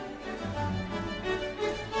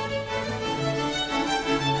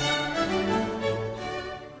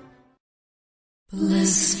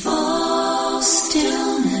 Blissful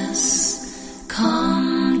stillness,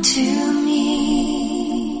 come to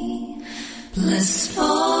me.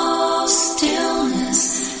 Blissful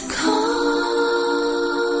stillness, come.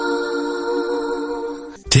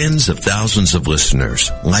 Tens of thousands of listeners,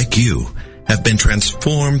 like you, have been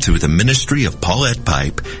transformed through the ministry of Paulette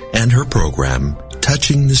Pipe and her program,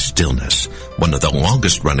 Touching the Stillness, one of the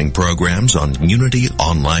longest-running programs on Unity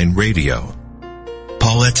Online Radio.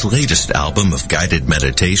 Paulette's latest album of guided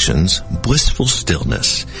meditations, Blissful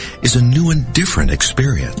Stillness, is a new and different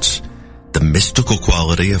experience. The mystical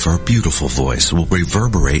quality of her beautiful voice will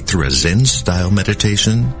reverberate through a Zen-style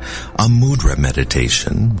meditation, a mudra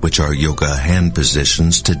meditation, which are yoga hand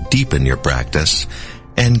positions to deepen your practice,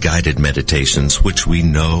 and guided meditations which we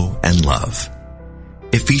know and love.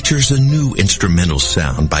 It features a new instrumental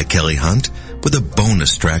sound by Kelly Hunt with a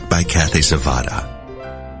bonus track by Kathy Zavada.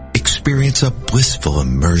 Experience a blissful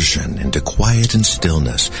immersion into quiet and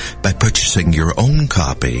stillness by purchasing your own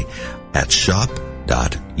copy at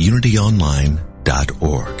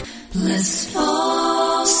shop.unityonline.org.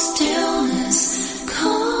 Blissful stillness,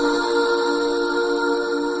 come.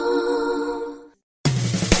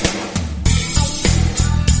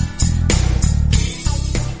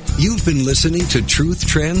 You've been listening to Truth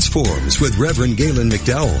Transforms with Reverend Galen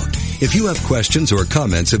McDowell. If you have questions or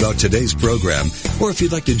comments about today's program, or if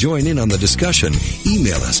you'd like to join in on the discussion,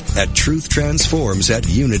 email us at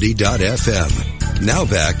truthtransforms@unity.fm. Now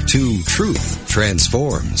back to Truth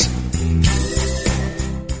Transforms.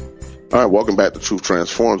 All right, welcome back to Truth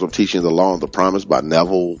Transforms. I'm teaching The Law and the Promise by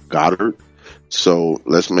Neville Goddard. So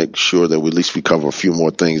let's make sure that at least we cover a few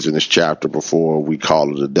more things in this chapter before we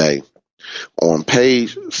call it a day. On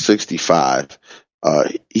page 65,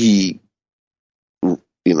 he,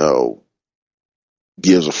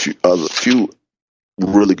 gives a few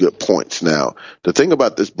really good points. Now, the thing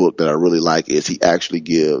about this book that I really like is he actually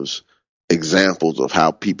gives examples of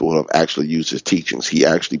how people have actually used his teachings. He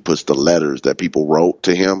actually puts the letters that people wrote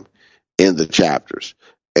to him in the chapters.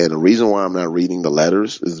 And the reason why I'm not reading the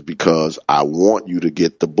letters is because I want you to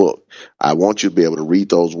get the book. I want you to be able to read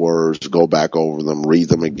those words, go back over them, read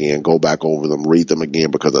them again, go back over them, read them again,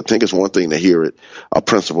 because I think it's one thing to hear it, a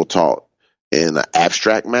principle taught in an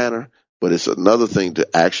abstract manner, but it's another thing to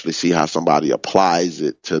actually see how somebody applies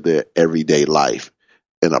it to their everyday life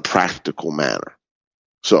in a practical manner.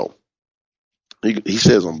 So he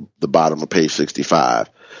says on the bottom of page 65,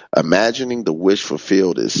 imagining the wish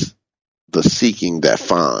fulfilled is the seeking that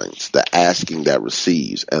finds, the asking that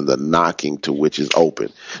receives, and the knocking to which is open.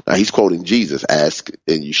 Now he's quoting Jesus, ask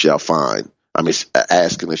and you shall find.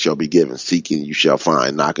 Ask and it shall be given, seeking you shall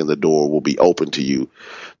find, knocking the door will be open to you.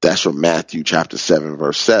 That's from Matthew chapter 7,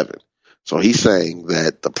 verse 7. So he's saying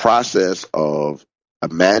that the process of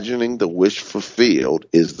imagining the wish fulfilled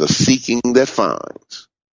is the seeking that finds,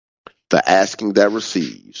 the asking that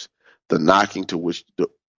receives, the knocking to which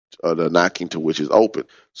is open.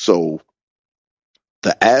 So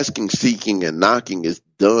the asking, seeking, and knocking is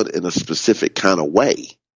done in a specific kind of way.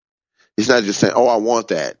 He's not just saying, oh, I want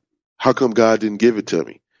that. How come God didn't give it to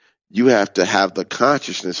me? You have to have the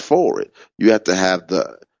consciousness for it. You have to have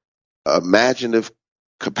the imaginative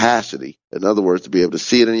capacity. In other words, to be able to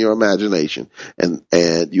see it in your imagination. And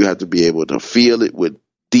you have to be able to feel it with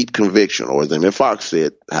deep conviction, or as Emmett Fox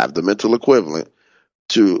said, have the mental equivalent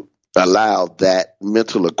to allow that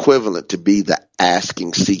mental equivalent to be the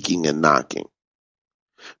asking, seeking, and knocking.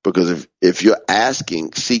 Because if you're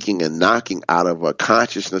asking, seeking, and knocking out of a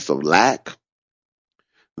consciousness of lack,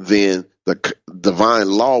 then divine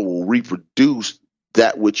law will reproduce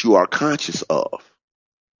that which you are conscious of.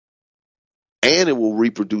 And it will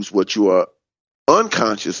reproduce what you are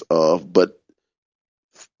unconscious of, but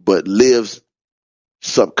lives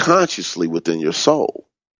subconsciously within your soul.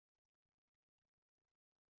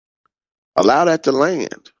 Allow that to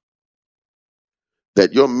land.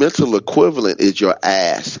 That your mental equivalent is your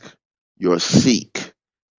ask, your seek,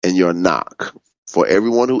 and your knock. For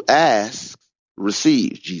everyone who asks,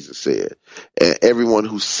 receives, Jesus said. And everyone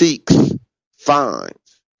who seeks,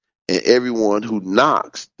 finds. And everyone who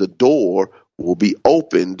knocks, the door will be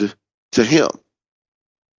opened to him.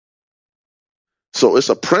 So it's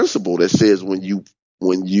a principle that says when you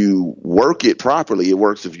work it properly, it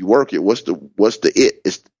works. If you work it, what's the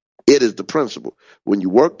it? It is the principle. When you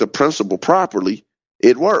work the principle properly,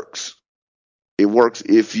 it works. It works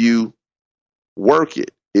if you work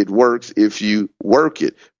it. It works if you work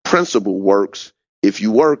it. Principle works if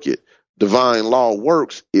you work it. Divine law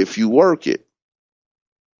works if you work it.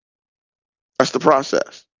 That's the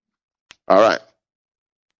process. All right.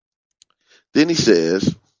 Then he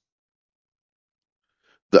says,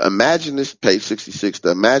 the imaginist, page 66,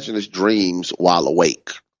 the imaginist dreams while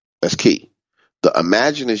awake. That's key. The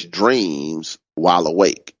imaginist dreams while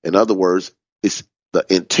awake. In other words, it's the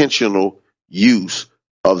intentional use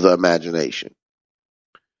of the imagination.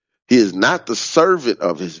 He is not the servant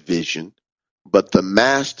of his vision, but the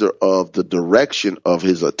master of the direction of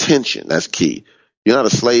his attention. That's key. You're not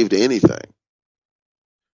a slave to anything.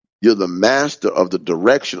 You're the master of the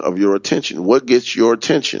direction of your attention. What gets your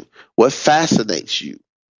attention? What fascinates you?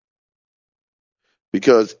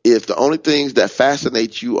 Because if the only things that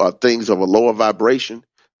fascinate you are things of a lower vibration,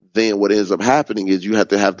 then what ends up happening is you have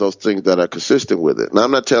to have those things that are consistent with it. Now,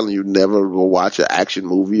 I'm not telling you never go watch an action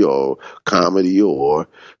movie or comedy or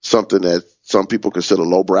something that some people consider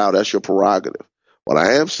lowbrow. That's your prerogative. What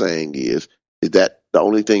I am saying is that the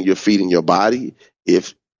only thing you're feeding your body,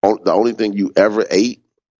 if the only thing you ever ate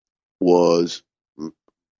was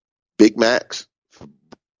Big Macs, for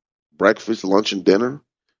breakfast, lunch, and dinner,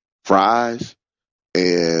 fries,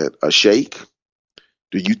 and a shake,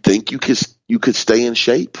 do you think you could stay in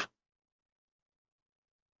shape?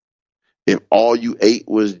 If all you ate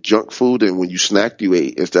was junk food, and when you snacked, you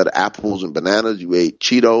ate, instead of apples and bananas, you ate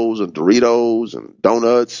Cheetos and Doritos and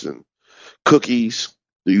donuts and cookies,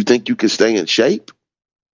 do you think you could stay in shape?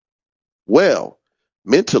 Well,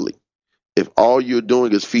 mentally, if all you're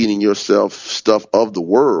doing is feeding yourself stuff of the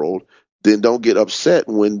world, then don't get upset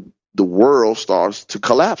when the world starts to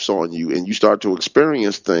collapse on you and you start to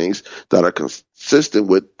experience things that are consistent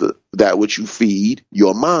with that which you feed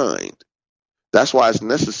your mind. That's why it's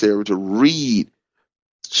necessary to read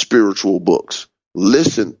spiritual books,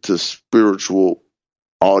 listen to spiritual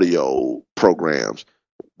audio programs,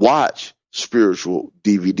 watch spiritual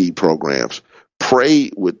DVD programs,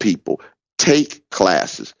 pray with people, take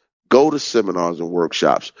classes, go to seminars and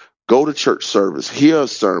workshops, go to church service, hear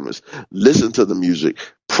sermons, listen to the music,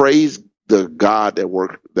 praise the God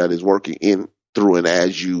that is working in, through, and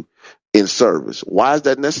as you in service. Why is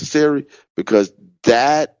that necessary? Because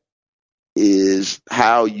that is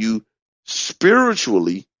how you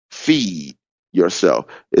spiritually feed yourself.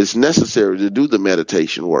 It's necessary to do the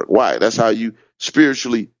meditation work. Why? That's how you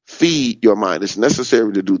spiritually feed your mind. It's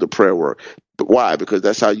necessary to do the prayer work. But why? Because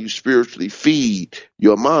that's how you spiritually feed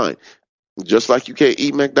your mind. Just like you can't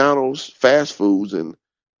eat McDonald's fast foods and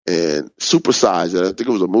supersize it. I think it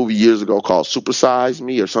was a movie years ago called Super Size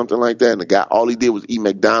Me or something like that. And the guy, all he did was eat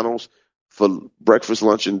McDonald's for breakfast,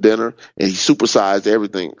 lunch, and dinner. And he supersized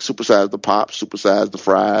everything, supersized the pops, supersized the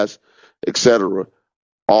fries, etc.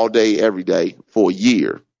 all day, every day for a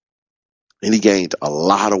year. And he gained a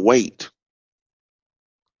lot of weight.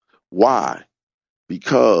 Why?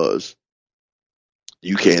 Because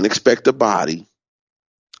you can't expect the body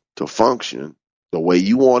to function the way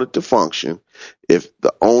you want it to function if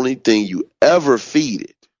the only thing you ever feed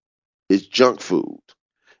it is junk food.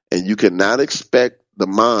 And you cannot expect the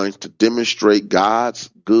mind to demonstrate God's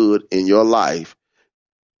good in your life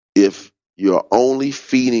if you're only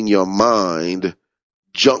feeding your mind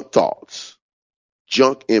junk thoughts,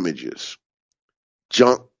 junk images,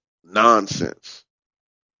 junk nonsense,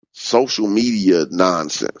 social media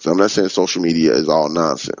nonsense. I'm not saying social media is all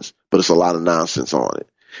nonsense, but it's a lot of nonsense on it.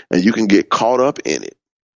 And you can get caught up in it.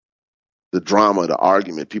 The drama, the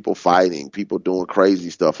argument, people fighting, people doing crazy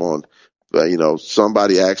stuff on,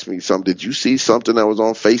 somebody asked me did you see something that was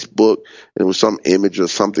on Facebook? And it was some image or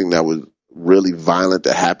something that was really violent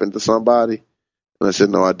that happened to somebody. And I said,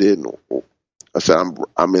 no, I didn't. I said,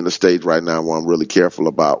 I'm in a stage right now where I'm really careful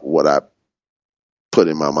about what I put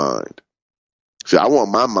in my mind. See, I want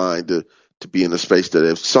my mind to be in a space that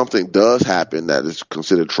if something does happen that is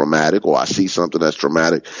considered traumatic, or I see something that's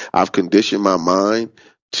traumatic, I've conditioned my mind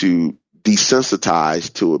to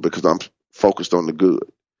desensitize to it because I'm focused on the good,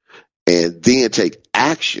 and then take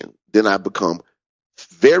action. Then I become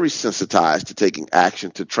very sensitized to taking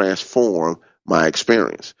action to transform my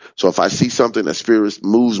experience. So if I see something that Spirit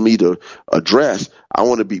moves me to address, I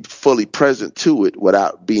want to be fully present to it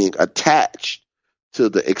without being attached to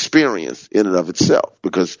the experience in and of itself.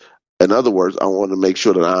 Because, in other words, I want to make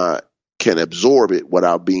sure that I can absorb it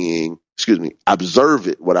without being, observe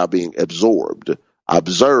it without being absorbed.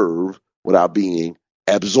 Observe without being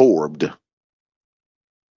absorbed.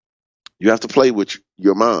 You have to play with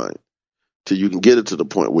your mind till you can get it to the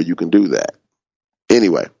point where you can do that.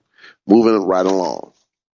 Anyway, moving right along.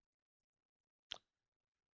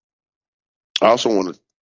 I also want to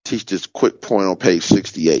teach this quick point on page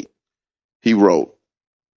 68. He wrote,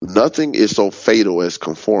 "Nothing is so fatal as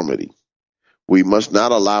conformity. We must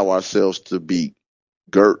not allow ourselves to be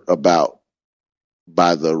girt about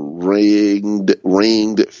by the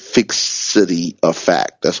ringed fixity of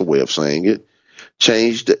fact." That's a way of saying it.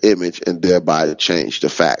 Change the image and thereby change the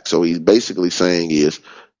fact. So he's basically saying is,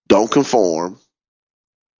 don't conform.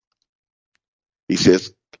 He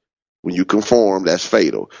says, when you conform, that's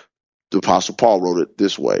fatal. The Apostle Paul wrote it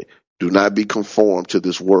this way: "Do not be conformed to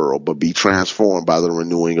this world, but be transformed by the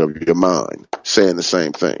renewing of your mind." Saying the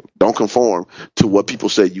same thing. Don't conform to what people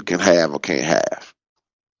say you can have or can't have.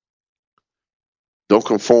 Don't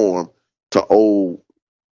conform to old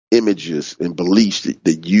images and beliefs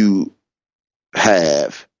that you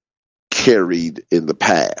have carried in the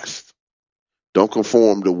past. Don't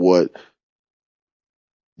conform to what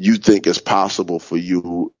you think is possible for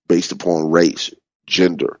you based upon race,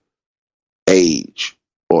 gender, age,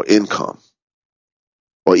 or income,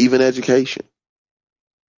 or even education.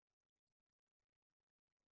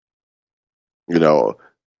 You know,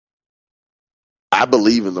 I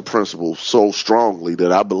believe in the principle so strongly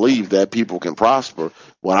that I believe that people can prosper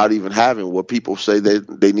without even having what people say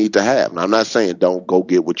they need to have. Now, I'm not saying don't go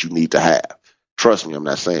get what you need to have. Trust me, I'm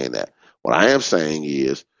not saying that. What I am saying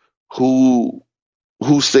is, who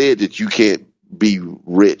said that you can't be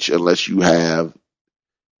rich unless you have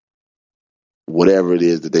whatever it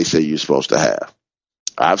is that they say you're supposed to have?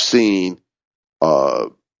 I've seen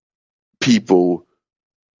people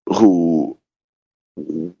who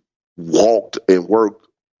walked and worked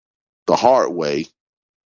the hard way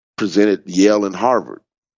presented Yale and Harvard.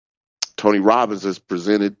 Tony Robbins is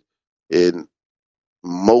presented in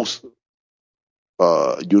most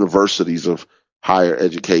universities of higher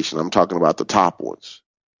education. I'm talking about the top ones.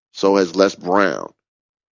 So has Les Brown.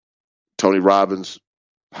 Tony Robbins,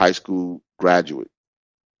 high school graduate.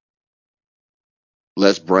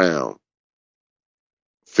 Les Brown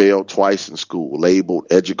failed twice in school, labeled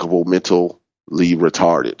educable mentally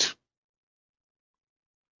retarded.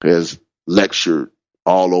 Has lectured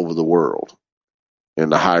all over the world in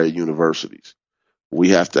the higher universities. We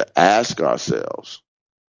have to ask ourselves,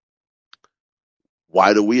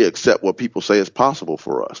 why do we accept what people say is possible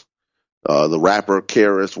for us? The rapper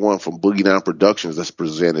KRS-One from Boogie Down Productions that's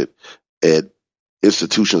presented at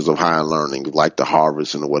institutions of higher learning like the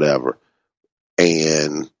Harvards and whatever.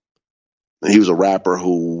 And he was a rapper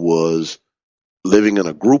who was living in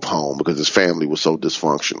a group home because his family was so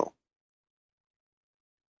dysfunctional.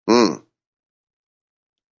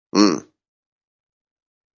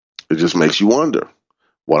 It just makes you wonder.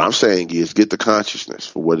 What I'm saying is, get the consciousness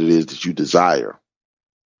for what it is that you desire.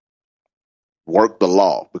 Work the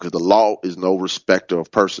law, because the law is no respecter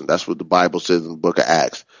of person. That's what the Bible says in the book of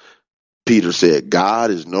Acts. Peter said,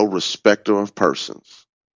 God is no respecter of persons.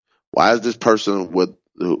 Why is this person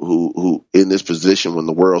who in this position when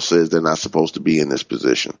the world says they're not supposed to be in this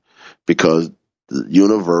position? Because the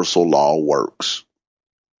universal law works.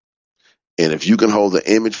 And if you can hold the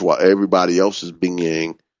image while everybody else is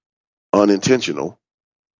being unintentional,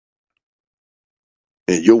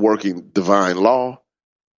 and you're working divine law,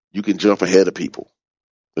 you can jump ahead of people.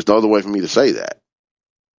 There's no other way for me to say that.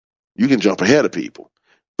 You can jump ahead of people,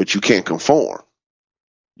 but you can't conform.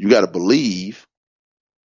 You got to believe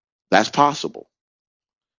that's possible.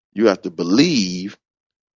 You have to believe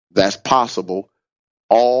that's possible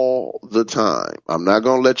all the time. I'm not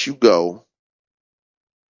going to let you go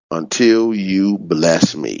until you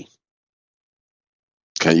bless me.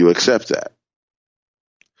 Can you accept that?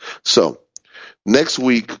 So next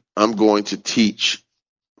week, I'm going to teach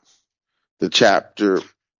the chapter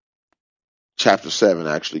 7,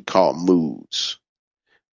 actually, called Moods.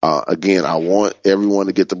 Again, I want everyone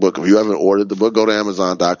to get the book. If you haven't ordered the book, go to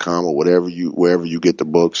Amazon.com or wherever you get the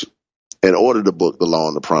books and order the book, The Law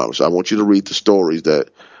and the Promise. I want you to read the stories that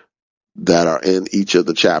that are in each of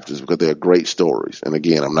the chapters because they're great stories. And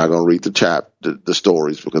again, I'm not going to read the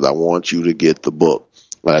stories because I want you to get the book.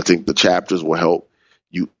 But I think the chapters will help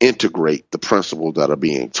you integrate the principles that are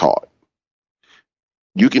being taught.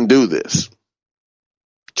 You can do this.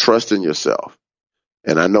 Trust in yourself.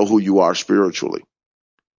 And I know who you are spiritually.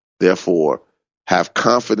 Therefore, have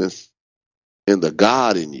confidence in the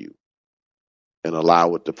God in you and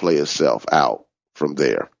allow it to play itself out from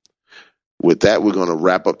there. With that, we're going to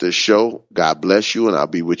wrap up this show. God bless you, and I'll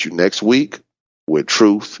be with you next week where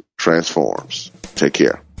Truth Transforms. Take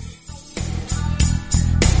care.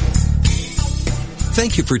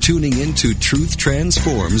 Thank you for tuning in to Truth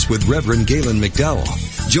Transforms with Reverend Galen McDowell.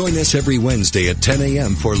 Join us every Wednesday at 10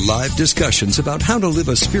 a.m. for live discussions about how to live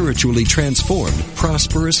a spiritually transformed,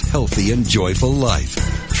 prosperous, healthy, and joyful life.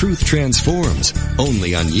 Truth Transforms,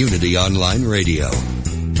 only on Unity Online Radio.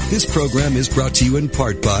 This program is brought to you in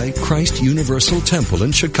part by Christ Universal Temple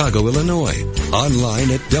in Chicago, Illinois.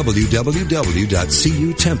 Online at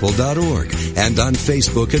www.cutemple.org and on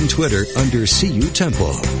Facebook and Twitter under CU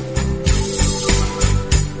Temple.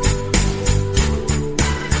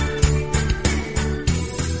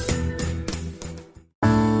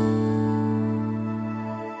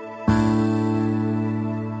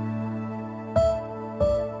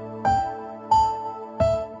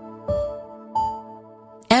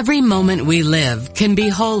 Every moment we live can be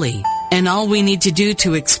holy, and all we need to do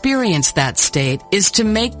to experience that state is to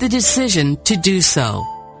make the decision to do so.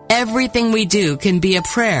 Everything we do can be a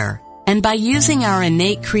prayer, and by using our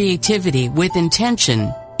innate creativity with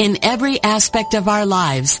intention in every aspect of our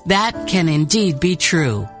lives, that can indeed be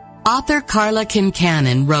true. Author Carla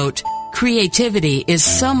Kincannon wrote, "Creativity is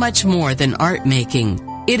so much more than art making.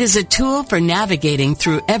 It is a tool for navigating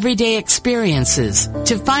through everyday experiences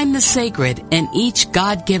to find the sacred in each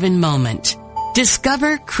God-given moment."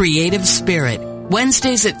 Discover Creative Spirit,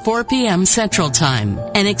 Wednesdays at 4 p.m. Central Time,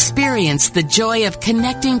 and experience the joy of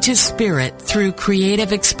connecting to Spirit through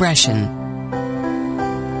creative expression.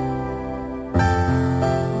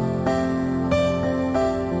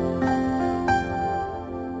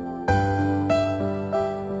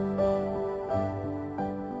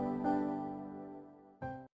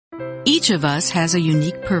 Each of us has a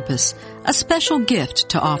unique purpose, a special gift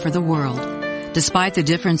to offer the world. Despite the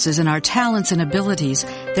differences in our talents and abilities,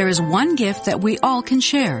 there is one gift that we all can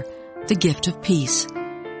share, the gift of peace.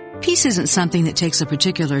 Peace isn't something that takes a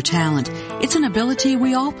particular talent. It's an ability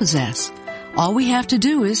we all possess. All we have to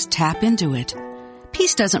do is tap into it.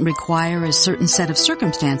 Peace doesn't require a certain set of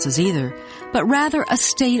circumstances either, but rather a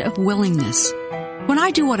state of willingness. When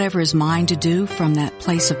I do whatever is mine to do from that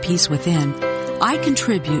place of peace within, I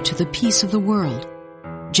contribute to the peace of the world.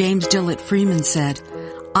 James Dillett Freeman said,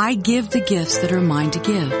 "I give the gifts that are mine to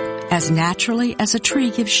give, as naturally as a tree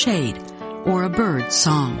gives shade, or a bird's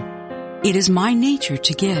song. It is my nature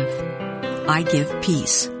to give. I give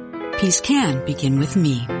peace. Peace can begin with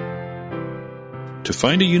me." To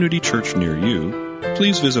find a Unity Church near you,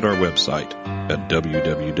 please visit our website at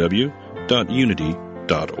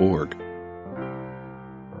www.unity.org.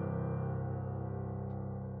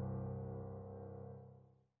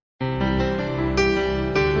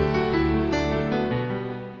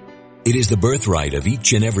 It is the birthright of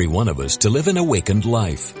each and every one of us to live an awakened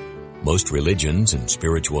life. Most religions and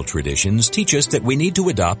spiritual traditions teach us that we need to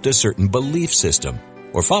adopt a certain belief system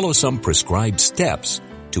or follow some prescribed steps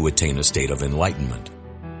to attain a state of enlightenment.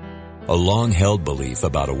 A long-held belief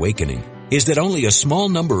about awakening is that only a small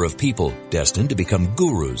number of people destined to become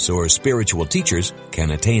gurus or spiritual teachers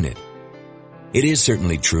can attain it. It is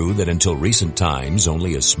certainly true that until recent times,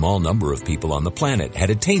 only a small number of people on the planet had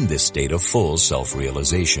attained this state of full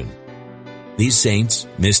self-realization. These saints,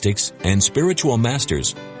 mystics, and spiritual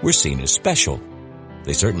masters were seen as special.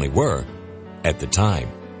 They certainly were, at the time.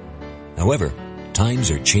 However,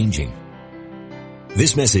 times are changing.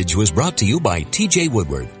 This message was brought to you by T.J.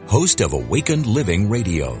 Woodward, host of Awakened Living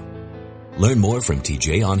Radio. Learn more from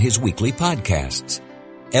T.J. on his weekly podcasts.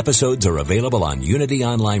 Episodes are available on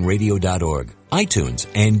UnityOnlineRadio.org, iTunes,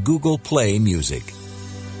 and Google Play Music.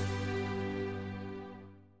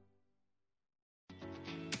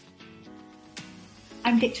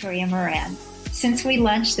 I'm Victoria Moran. Since we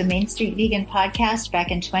launched the Main Street Vegan podcast back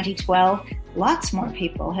in 2012, lots more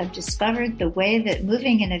people have discovered the way that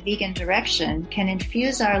moving in a vegan direction can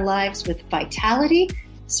infuse our lives with vitality,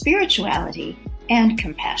 spirituality, and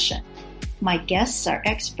compassion. My guests are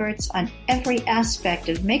experts on every aspect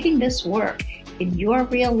of making this work in your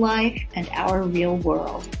real life and our real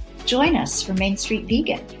world. Join us for Main Street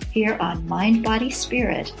Vegan here on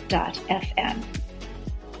mindbodyspirit.fm.